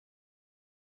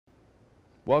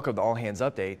Welcome to All Hands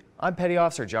Update. I'm Petty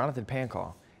Officer Jonathan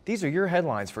Pancaw. These are your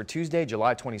headlines for Tuesday,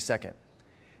 July 22nd.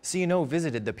 CNO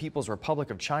visited the People's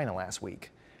Republic of China last week.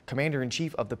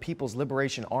 Commander-in-Chief of the People's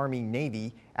Liberation Army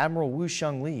Navy, Admiral Wu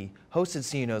Sheng Li, hosted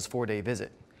CNO's four-day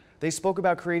visit. They spoke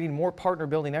about creating more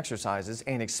partner-building exercises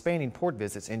and expanding port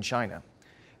visits in China.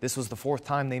 This was the fourth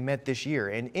time they met this year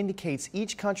and indicates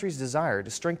each country's desire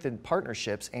to strengthen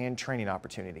partnerships and training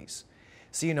opportunities.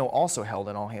 CNO also held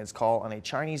an all-hands call on a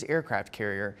Chinese aircraft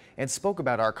carrier and spoke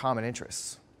about our common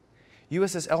interests.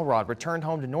 USS Elrod returned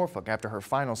home to Norfolk after her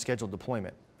final scheduled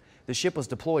deployment. The ship was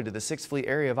deployed to the 6th Fleet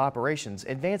Area of Operations,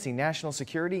 advancing national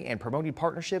security and promoting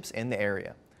partnerships in the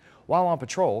area. While on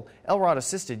patrol, Elrod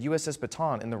assisted USS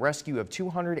Baton in the rescue of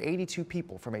 282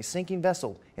 people from a sinking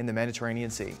vessel in the Mediterranean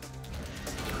Sea.